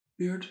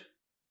Beard?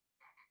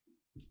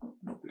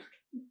 No beard.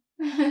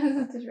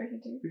 That's what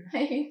you do.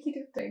 You keep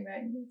doing that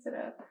and mix it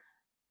up.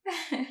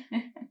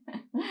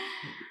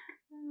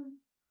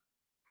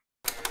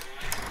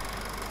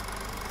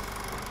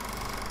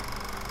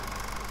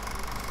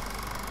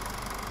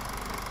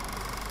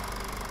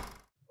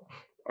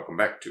 Welcome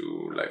back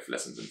to Life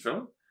Lessons in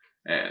Film,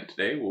 and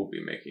today we'll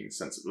be making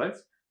sense of life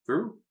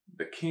through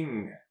The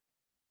King.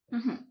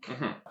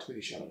 Timothée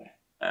Chalamet.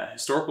 A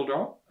historical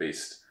drama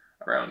based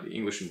around the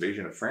English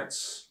invasion of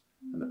France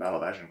and the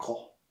Battle of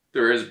Agincourt.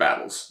 There is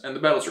battles, and the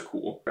battles are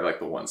cool. I like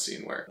the one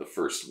scene where the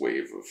first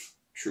wave of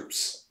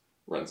troops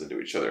runs into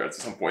each other. At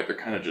some point, they're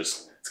kind of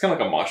just, it's kind of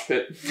like a mosh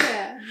pit.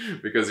 Yeah.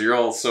 Because you're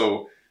all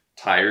so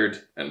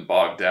tired and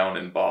bogged down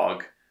in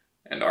bog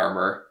and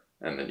armor,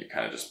 and then you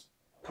kind of just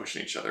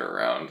pushing each other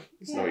around.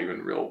 There's no even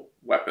real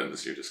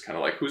weapons. You're just kind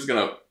of like, who's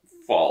gonna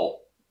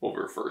fall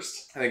over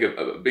first? I think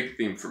a big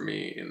theme for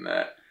me in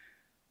that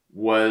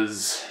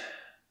was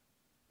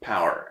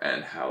power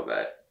and how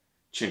that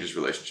changes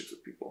relationships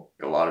with people.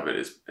 A lot of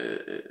it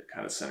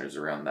kind of centers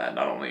around that,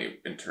 not only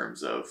in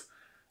terms of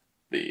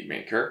the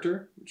main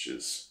character, which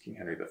is King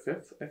Henry V,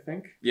 I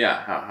think.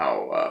 Yeah,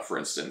 how for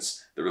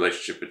instance, the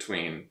relationship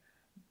between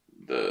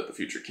the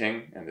future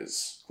king and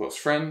his close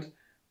friend,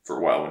 for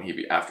a while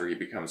after he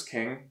becomes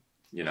king,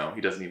 you know,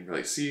 he doesn't even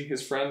really see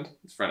his friend.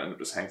 His friend ends up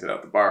just hangs out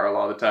at the bar a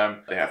lot of the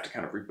time. They have to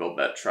kind of rebuild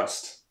that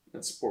trust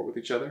and support with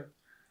each other.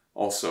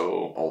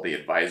 Also, all the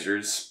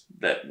advisors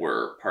that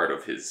were part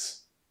of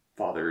his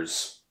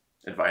father's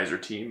advisor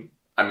team.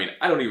 I mean,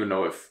 I don't even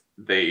know if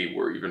they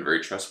were even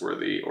very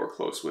trustworthy or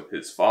close with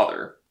his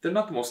father. They're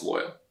not the most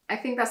loyal. I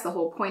think that's the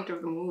whole point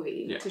of the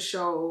movie, to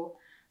show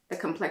the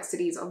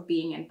complexities of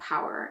being in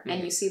power.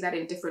 And you see that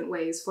in different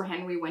ways. For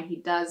Henry, when he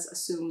does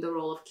assume the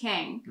role of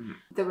king,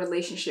 the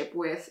relationship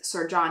with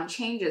Sir John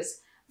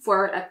changes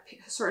for a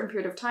certain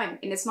period of time.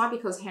 And it's not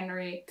because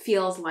Henry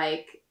feels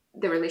like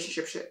the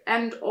relationship should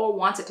end or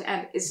wants it to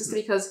end. It's just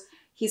because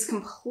he's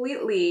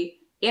completely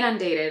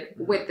inundated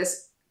with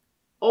this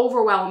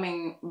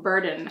overwhelming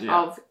burden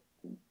of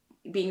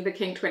being the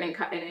king to an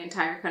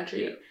entire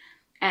country.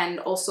 And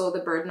also the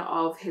burden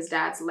of his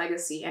dad's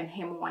legacy and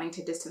him wanting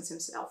to distance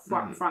himself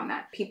from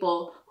that.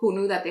 People who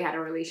knew that they had a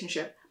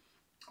relationship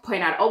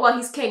point out, oh, well,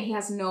 he's king. He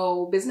has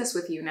no business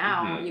with you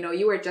now. You know,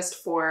 you were just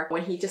for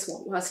when he just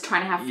was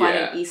trying to have fun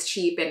in East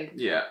Cheap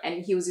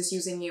and he was just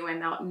using you, and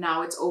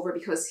now it's over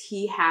because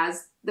he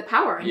has the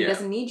power and he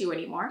doesn't need you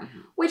anymore,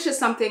 which is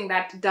something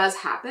that does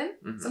happen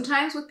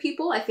sometimes with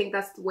people. I think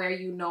that's where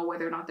you know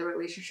whether or not the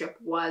relationship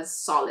was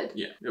solid.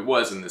 Yeah, it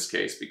was in this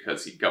case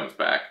because he comes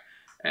back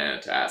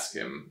and to ask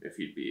him if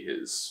he'd be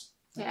his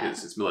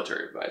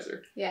military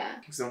advisor. Yeah.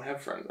 Kings don't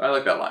have friends. I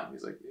like that line.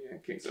 He's like, yeah,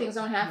 kings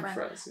don't have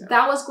friends. Yeah.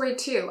 That was great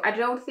too. I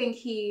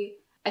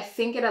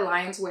think it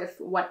aligns with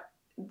what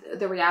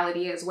the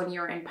reality is when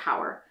you're in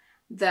power.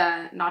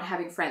 The not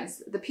having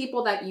friends. The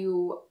people that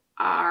you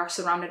are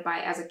surrounded by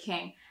as a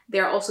king,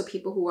 there are also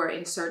people who are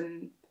in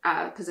certain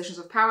positions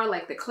of power,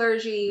 like the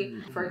clergy,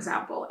 for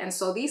example. And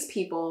so these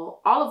people,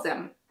 all of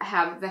them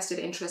have vested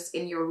interest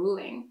in your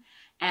ruling.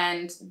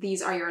 And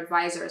these are your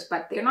advisors,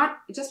 but they're not,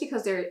 just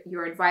because they're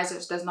your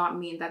advisors does not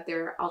mean that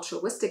they're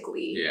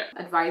altruistically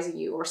advising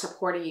you or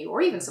supporting you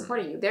or even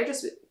supporting you. They're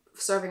just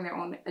serving their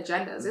own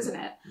agendas, isn't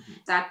it?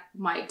 That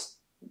might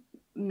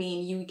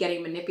mean you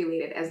getting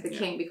manipulated as the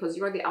king because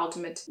you're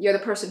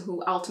the person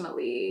who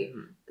ultimately,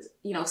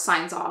 you know,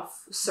 signs off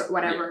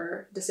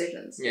whatever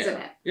decisions, isn't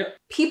it? Yeah.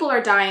 People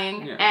are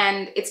dying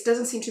and it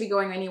doesn't seem to be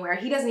going anywhere.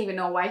 He doesn't even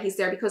know why he's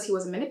there because he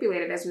was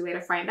manipulated, as we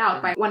later find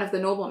out, by one of the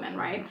noblemen,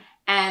 right?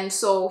 And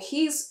so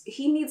he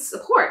needs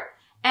support.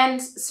 And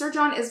Sir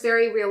John is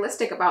very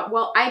realistic about,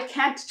 well, I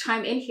can't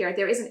chime in here.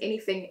 There isn't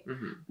anything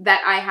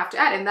that I have to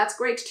add. And that's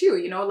great too,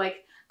 you know, like,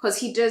 because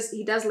he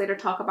does later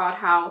talk about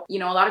how, you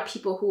know, a lot of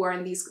people who are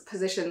in these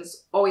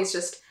positions always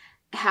just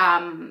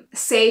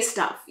say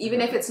stuff,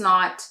 even if it's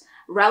not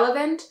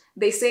relevant.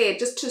 They say it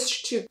just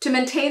to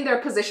maintain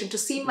their position, to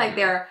seem like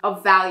they're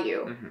of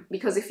value.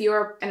 Because if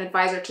you're an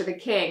advisor to the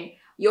king,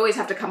 you always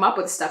have to come up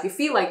with stuff. You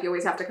feel like you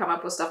always have to come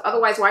up with stuff.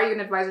 Otherwise, why are you an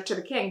advisor to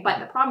the king? But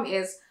the problem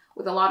is,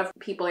 with a lot of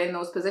people in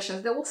those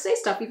positions, they will say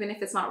stuff even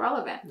if it's not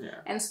relevant.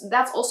 And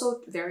that's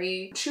also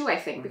very true, I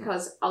think,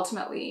 because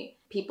ultimately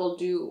people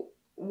do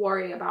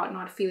worry about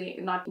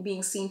not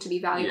being seen to be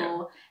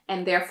valuable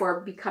and therefore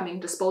becoming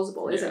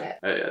disposable, isn't it?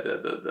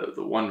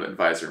 The one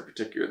advisor in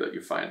particular that you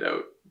find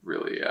out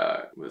really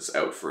was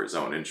out for his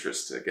own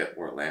interest to get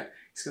more land.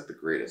 He's got the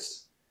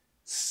greatest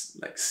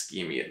like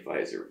schemy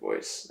advisor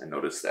voice. I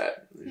noticed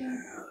that.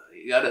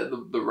 You got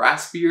the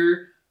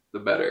raspier, the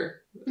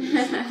better.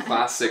 It's the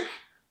classic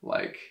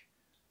like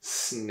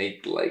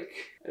snake-like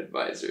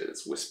advisor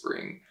that's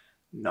whispering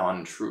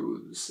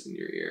non-truths in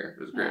your ear.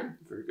 It was great.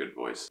 Very good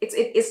voice.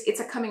 It's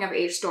a coming of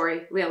age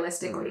story,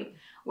 realistically,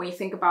 when you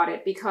think about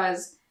it,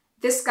 because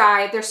this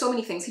guy, there's so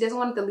many things. He doesn't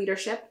want the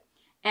leadership,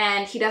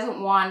 and he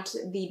doesn't want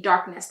the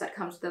darkness that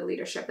comes with the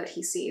leadership that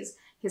he sees.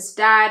 His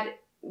dad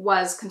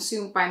was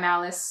consumed by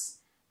malice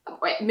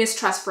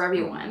mistrust for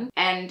everyone.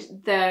 And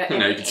the...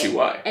 Now you can see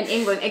why. And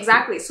England,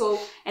 exactly. So,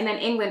 and then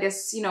England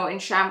is, you know, in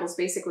shambles,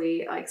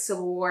 basically, like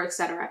civil war,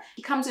 etc.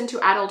 He comes into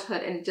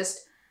adulthood and just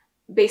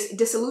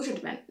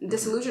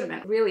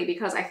disillusionment, really,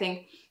 because I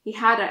think he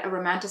had a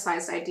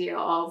romanticized idea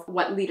of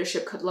what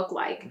leadership could look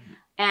like.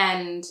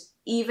 And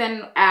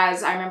even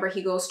as I remember,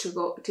 he goes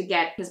to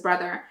get his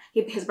brother.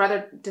 His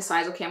brother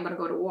decides, okay, I'm going to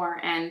go to war,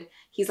 and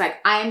he's like,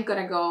 I'm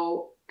going to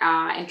go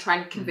and try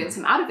and convince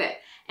him out of it.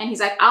 And he's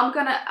like,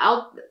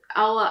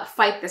 I'll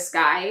fight this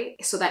guy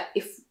so that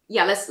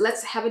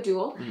let's have a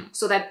duel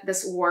so that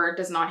this war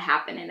does not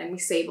happen, and then we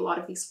save a lot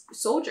of these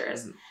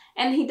soldiers.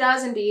 And he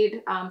does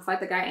indeed fight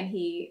the guy, and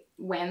he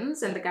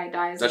wins, and the guy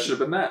dies. That should have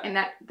been that. And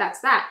that's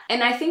that.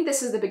 And I think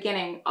this is the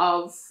beginning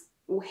of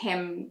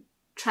him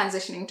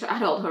transitioning to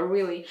adulthood,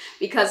 really,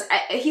 because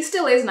he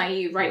still is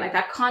naive, right? Like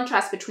that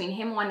contrast between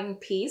him wanting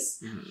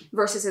peace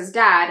versus his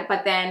dad,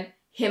 but then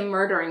him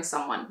murdering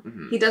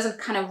someone. He doesn't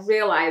kind of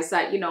realize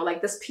that, you know,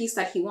 like this peace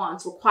that he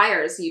wants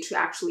requires you to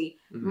actually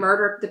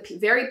murder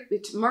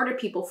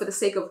people for the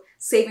sake of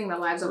saving the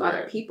lives of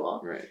other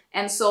people.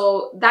 And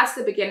so that's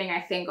the beginning,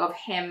 I think, of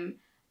him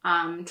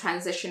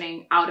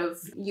transitioning out of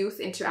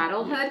youth into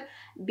adulthood,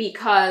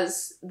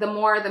 because the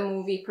more the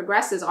movie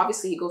progresses,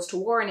 obviously he goes to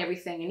war and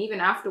everything, and even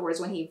afterwards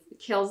when he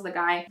kills the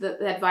guy, the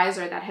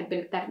advisor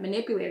that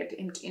manipulated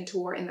him into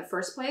war in the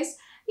first place,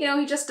 you know,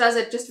 he just does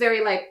it, just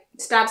very like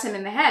stabs him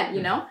in the head,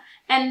 you know?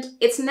 And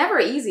it's never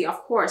easy,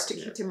 of course,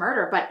 to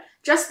murder, but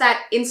just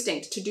that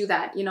instinct to do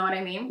that, you know what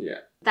I mean?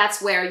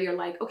 That's where you're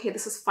like, okay,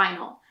 this is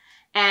final.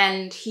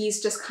 And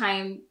he's just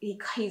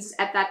he's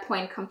at that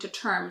point come to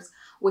terms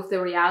with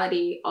the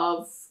reality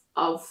of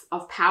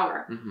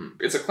power.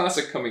 It's a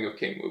classic coming of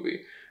king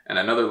movie. And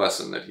another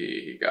lesson that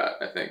he got,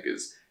 I think,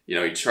 is, you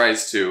know,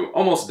 he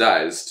almost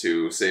dies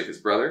to save his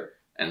brother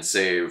and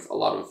save a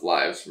lot of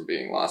lives from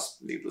being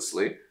lost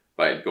needlessly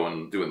by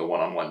doing the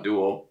one-on-one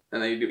duel.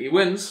 And then he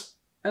wins,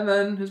 and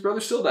then his brother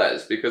still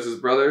dies, because his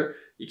brother,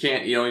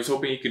 he's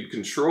hoping he could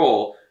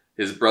control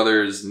his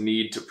brother's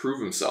need to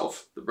prove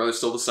himself. The brother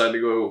still decided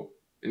to go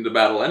into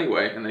battle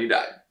anyway, and then he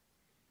died.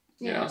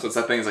 You know, so it's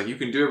that thing, it's like you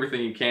can do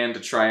everything you can to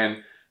try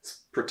and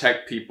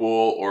protect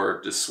people or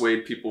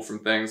dissuade people from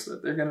things,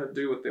 but they're going to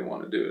do what they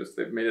want to do.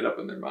 They've made it up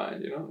in their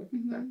mind, you know?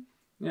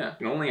 Yeah, you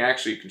can only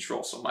actually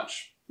control so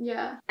much.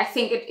 Yeah. I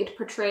think it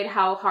portrayed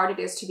how hard it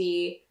is to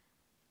be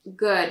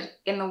good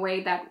in the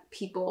way that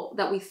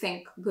we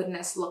think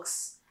goodness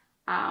looks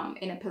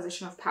in a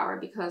position of power,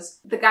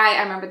 because the guy,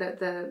 I remember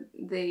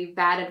the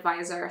bad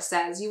advisor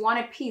says, you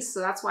wanted peace,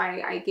 so that's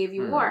why I gave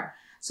you war.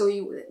 So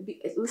you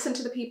listen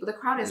to the people. The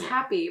crowd is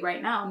happy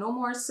right now. No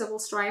more civil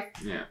strife.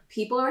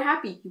 People are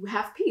happy. You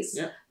have peace.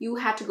 You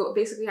had to go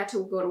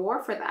to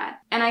war for that.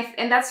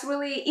 And that's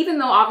really, even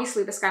though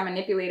obviously this guy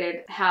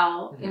manipulated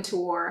Hal into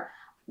war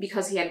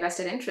because he had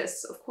vested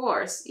interests, of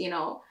course, you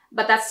know,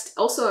 but that's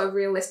also a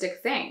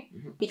realistic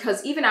thing,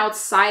 because even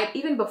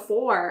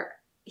before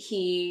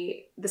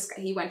he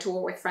went to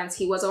war with France,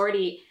 he was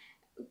already,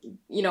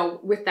 you know,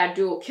 with that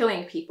duel,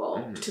 killing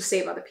people to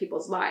save other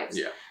people's lives.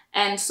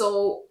 And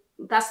so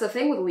that's the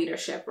thing with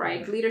leadership,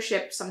 right?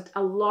 Leadership,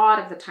 a lot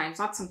of the times,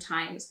 not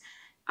sometimes,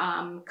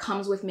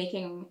 comes with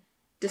making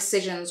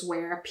decisions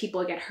where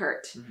people get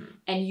hurt.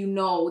 And you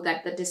know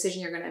that the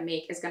decision you're going to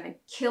make is going to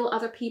kill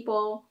other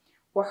people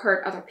or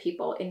hurt other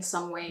people in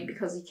some way,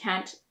 because you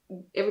can't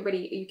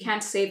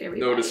save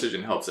everybody. No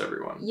decision helps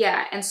everyone.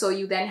 Yeah, and so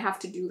you then have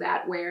to do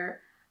that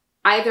where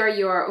either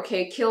you're,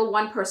 kill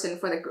one person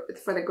for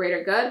the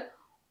greater good,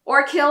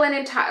 or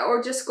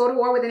or just go to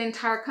war with an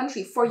entire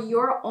country for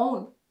your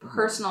own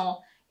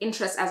personal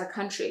interests as a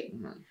country.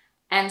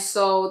 And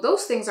so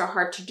those things are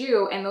hard to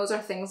do, and those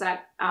are things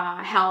that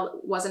Hal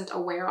wasn't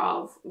aware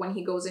of when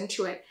he goes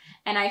into it.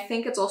 And I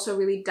think it's also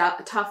really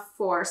tough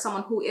for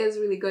someone who is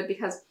really good,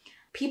 because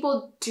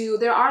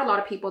there are a lot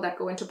of people that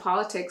go into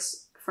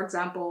politics, for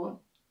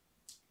example,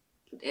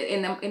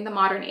 in the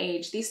modern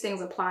age. These things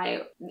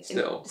apply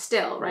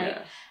still, right?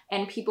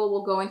 And people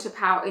will go into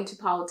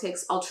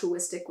politics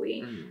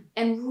altruistically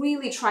and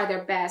really try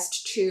their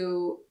best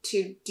to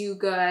do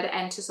good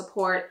and to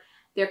support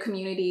their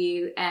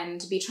community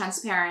and be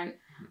transparent.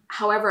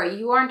 However,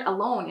 you aren't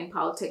alone in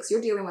politics.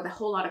 You're dealing with a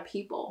whole lot of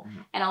people,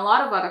 and a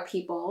lot of other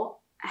people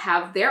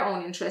have their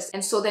own interests.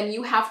 And so then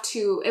you have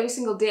to, every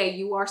single day,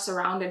 you are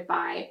surrounded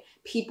by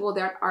people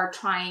that are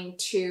trying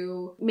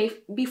to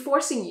be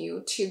forcing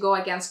you to go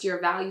against your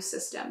value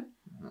system.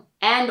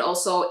 And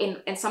also,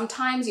 and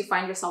sometimes you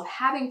find yourself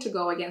having to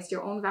go against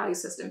your own value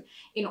system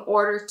in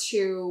order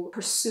to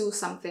pursue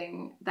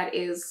something that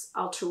is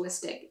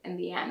altruistic in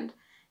the end.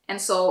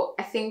 And so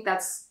I think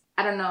that's,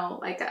 I don't know,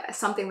 like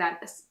something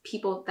that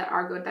people that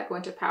are good, that go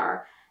into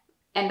power,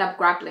 end up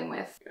grappling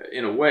with.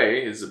 In a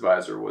way, his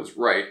advisor was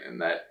right in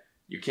that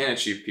you can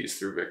achieve peace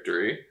through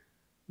victory,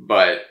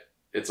 but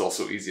it's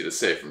also easy to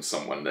say from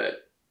someone that,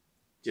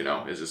 you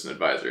know, is just an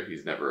advisor.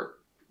 He's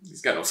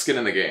got no skin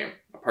in the game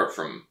apart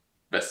from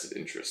vested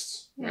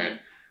interests, right?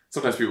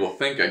 Sometimes people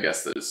think, I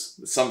guess, there's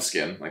some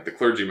skin, like the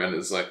clergyman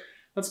is like,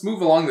 let's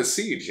move along the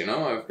siege, you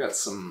know? I've got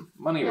some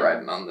money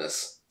riding on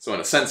this. So in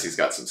a sense, he's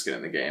got some skin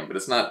in the game, but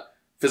it's not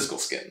physical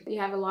skin. You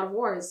have a lot of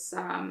wars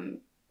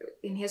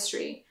in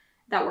history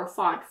that were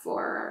fought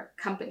for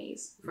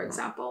companies, for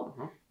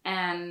example.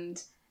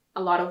 And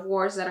a lot of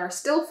wars that are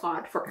still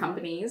fought for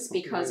companies,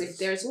 because if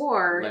there's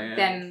war,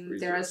 then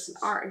there's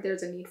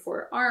a need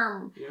for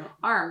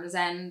arms,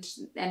 and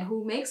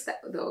who makes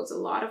those? A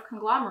lot of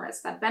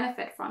conglomerates that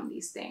benefit from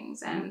these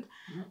things, and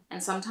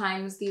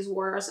sometimes these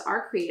wars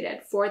are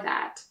created for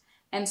that.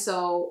 And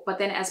so, but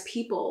then as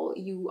people,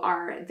 you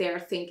are there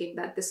thinking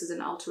that this is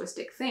an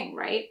altruistic thing,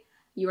 right?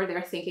 You are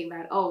there thinking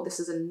that, oh, this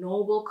is a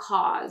noble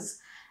cause.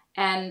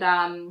 And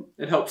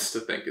it helps to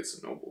think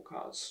it's a noble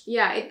cause.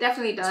 Yeah, it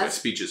definitely does. That's why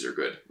speeches are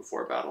good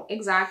before battle.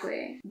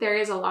 Exactly. There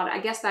is a lot.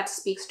 I guess that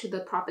speaks to the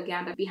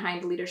propaganda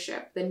behind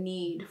leadership, the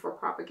need for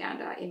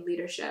propaganda in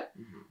leadership.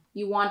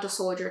 You want a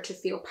soldier to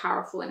feel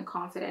powerful and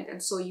confident,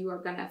 and so you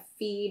are going to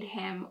feed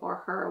him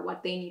or her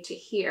what they need to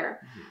hear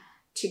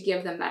to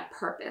give them that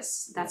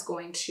purpose that's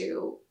going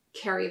to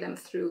carry them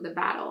through the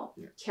battle,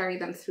 carry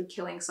them through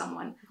killing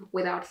someone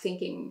without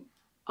thinking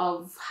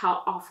of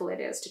how awful it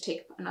is to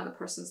take another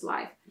person's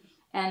life.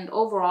 And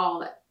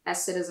overall,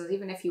 as citizens,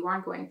 even if you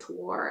aren't going to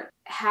war,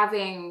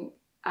 having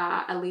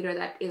a leader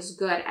that is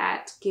good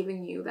at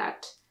giving you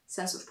that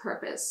sense of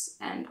purpose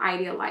and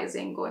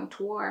idealizing going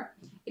to war,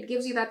 it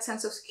gives you that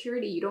sense of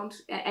security. You don't,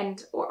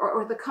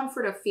 or the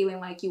comfort of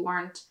feeling like you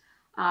aren't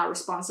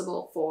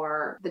responsible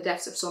for the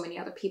deaths of so many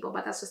other people,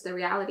 but that's just the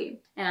reality.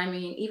 And I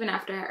mean, even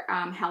after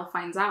Hal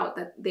finds out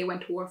that they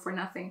went to war for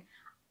nothing,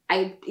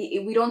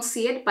 we don't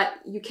see it, but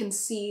you can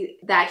see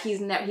that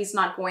he's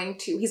not going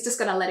to. He's just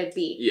gonna let it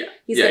be. Yeah,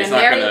 he's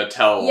not gonna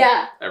tell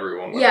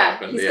everyone what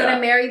happened. He's gonna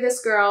marry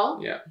this girl.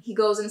 Yeah, he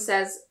goes and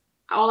says,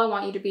 "All I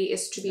want you to be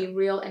is to be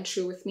real and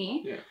true with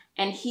me." Yeah,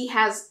 and he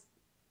has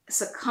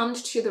succumbed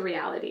to the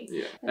reality.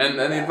 Yeah, and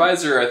the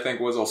advisor, I think,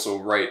 was also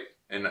right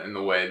in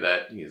the way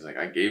that he's like,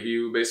 I gave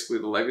you basically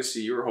the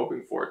legacy you were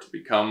hoping for, to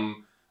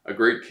become a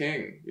great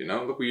king. You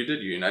know, look what you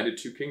did. You united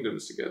two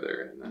kingdoms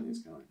together, and then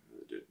he's kind of like,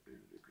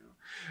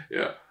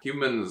 yeah.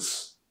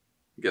 Humans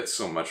get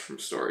so much from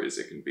stories.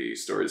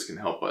 Stories can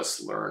help us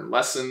learn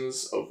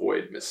lessons,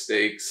 avoid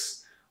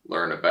mistakes,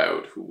 learn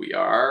about who we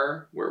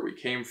are, where we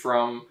came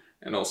from,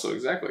 and also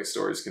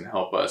stories can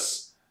help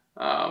us,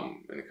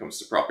 when it comes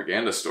to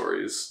propaganda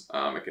stories,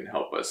 it can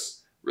help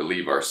us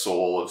relieve our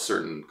soul of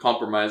certain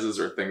compromises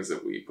or things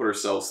that we put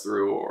ourselves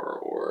through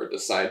or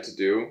decide to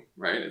do,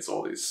 right? It's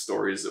all these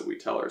stories that we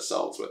tell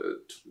ourselves, whether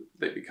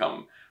they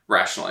become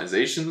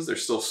rationalizations, they're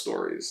still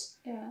stories.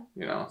 Yeah.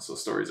 You know, so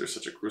stories are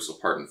such a crucial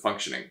part in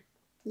functioning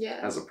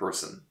as a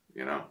person,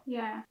 you know?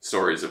 Yeah.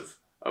 Stories of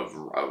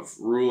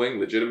ruling,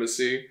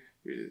 legitimacy.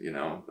 You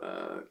know,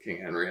 King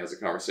Henry has a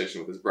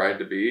conversation with his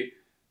bride-to-be.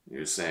 He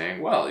was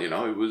saying, well, you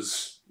know,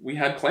 we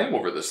had claim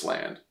over this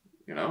land,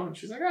 you know? And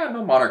she's like,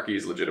 no monarchy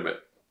is legitimate.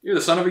 You're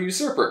the son of a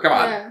usurper. Come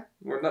on. Yeah.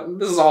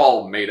 This is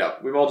all made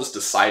up. We've all just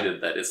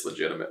decided that it's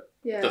legitimate.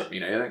 Yeah. Doesn't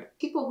mean anything.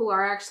 People who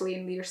are actually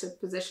in leadership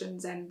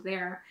positions and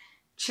their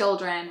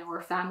children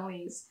or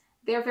families,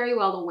 they're very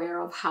well aware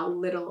of how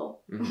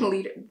little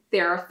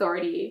their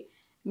authority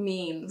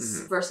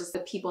means versus the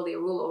people they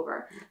rule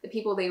over. The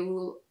people they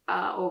rule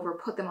over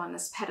put them on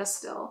this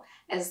pedestal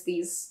as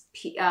these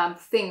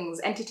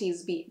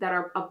entities that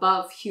are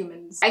above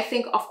humans. I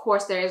think, of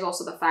course, there is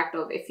also the fact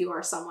of if you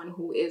are someone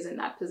who is in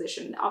that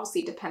position,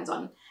 obviously it depends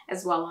on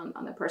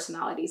the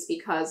personalities,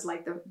 because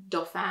like the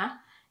Dauphin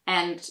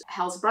and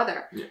Hal's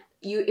brother,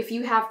 if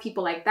you have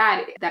people like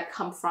that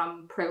come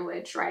from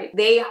privilege, right?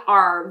 They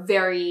are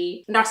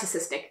very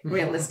narcissistic,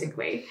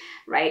 realistically,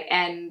 right?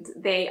 And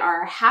they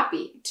are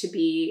happy to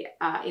be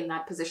in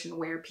that position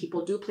where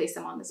people do place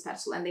them on this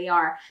pedestal, and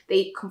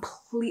they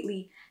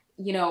completely,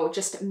 you know,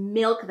 just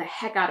milk the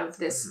heck out of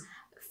this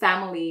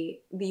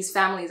these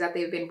families that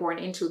they've been born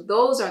into.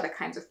 Those are the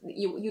kinds of,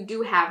 you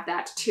do have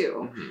that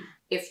too.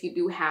 If you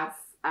do have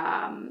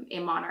a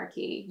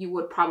monarchy, you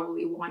would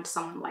probably want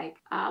someone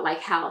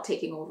like Hal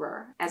taking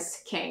over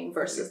as king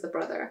versus the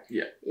brother.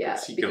 Yeah.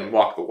 He can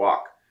walk the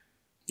walk.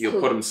 He'll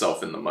put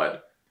himself in the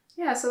mud.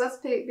 Yeah, so that's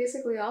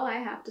basically all I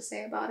have to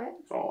say about it.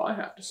 That's all I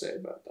have to say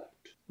about that.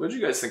 What did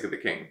you guys think of the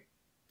king?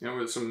 You know,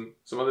 with some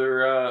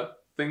other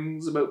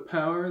things about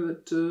power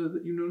that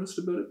you noticed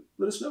about it,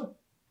 let us know.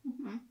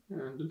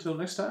 And until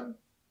next time,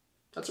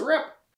 that's a wrap.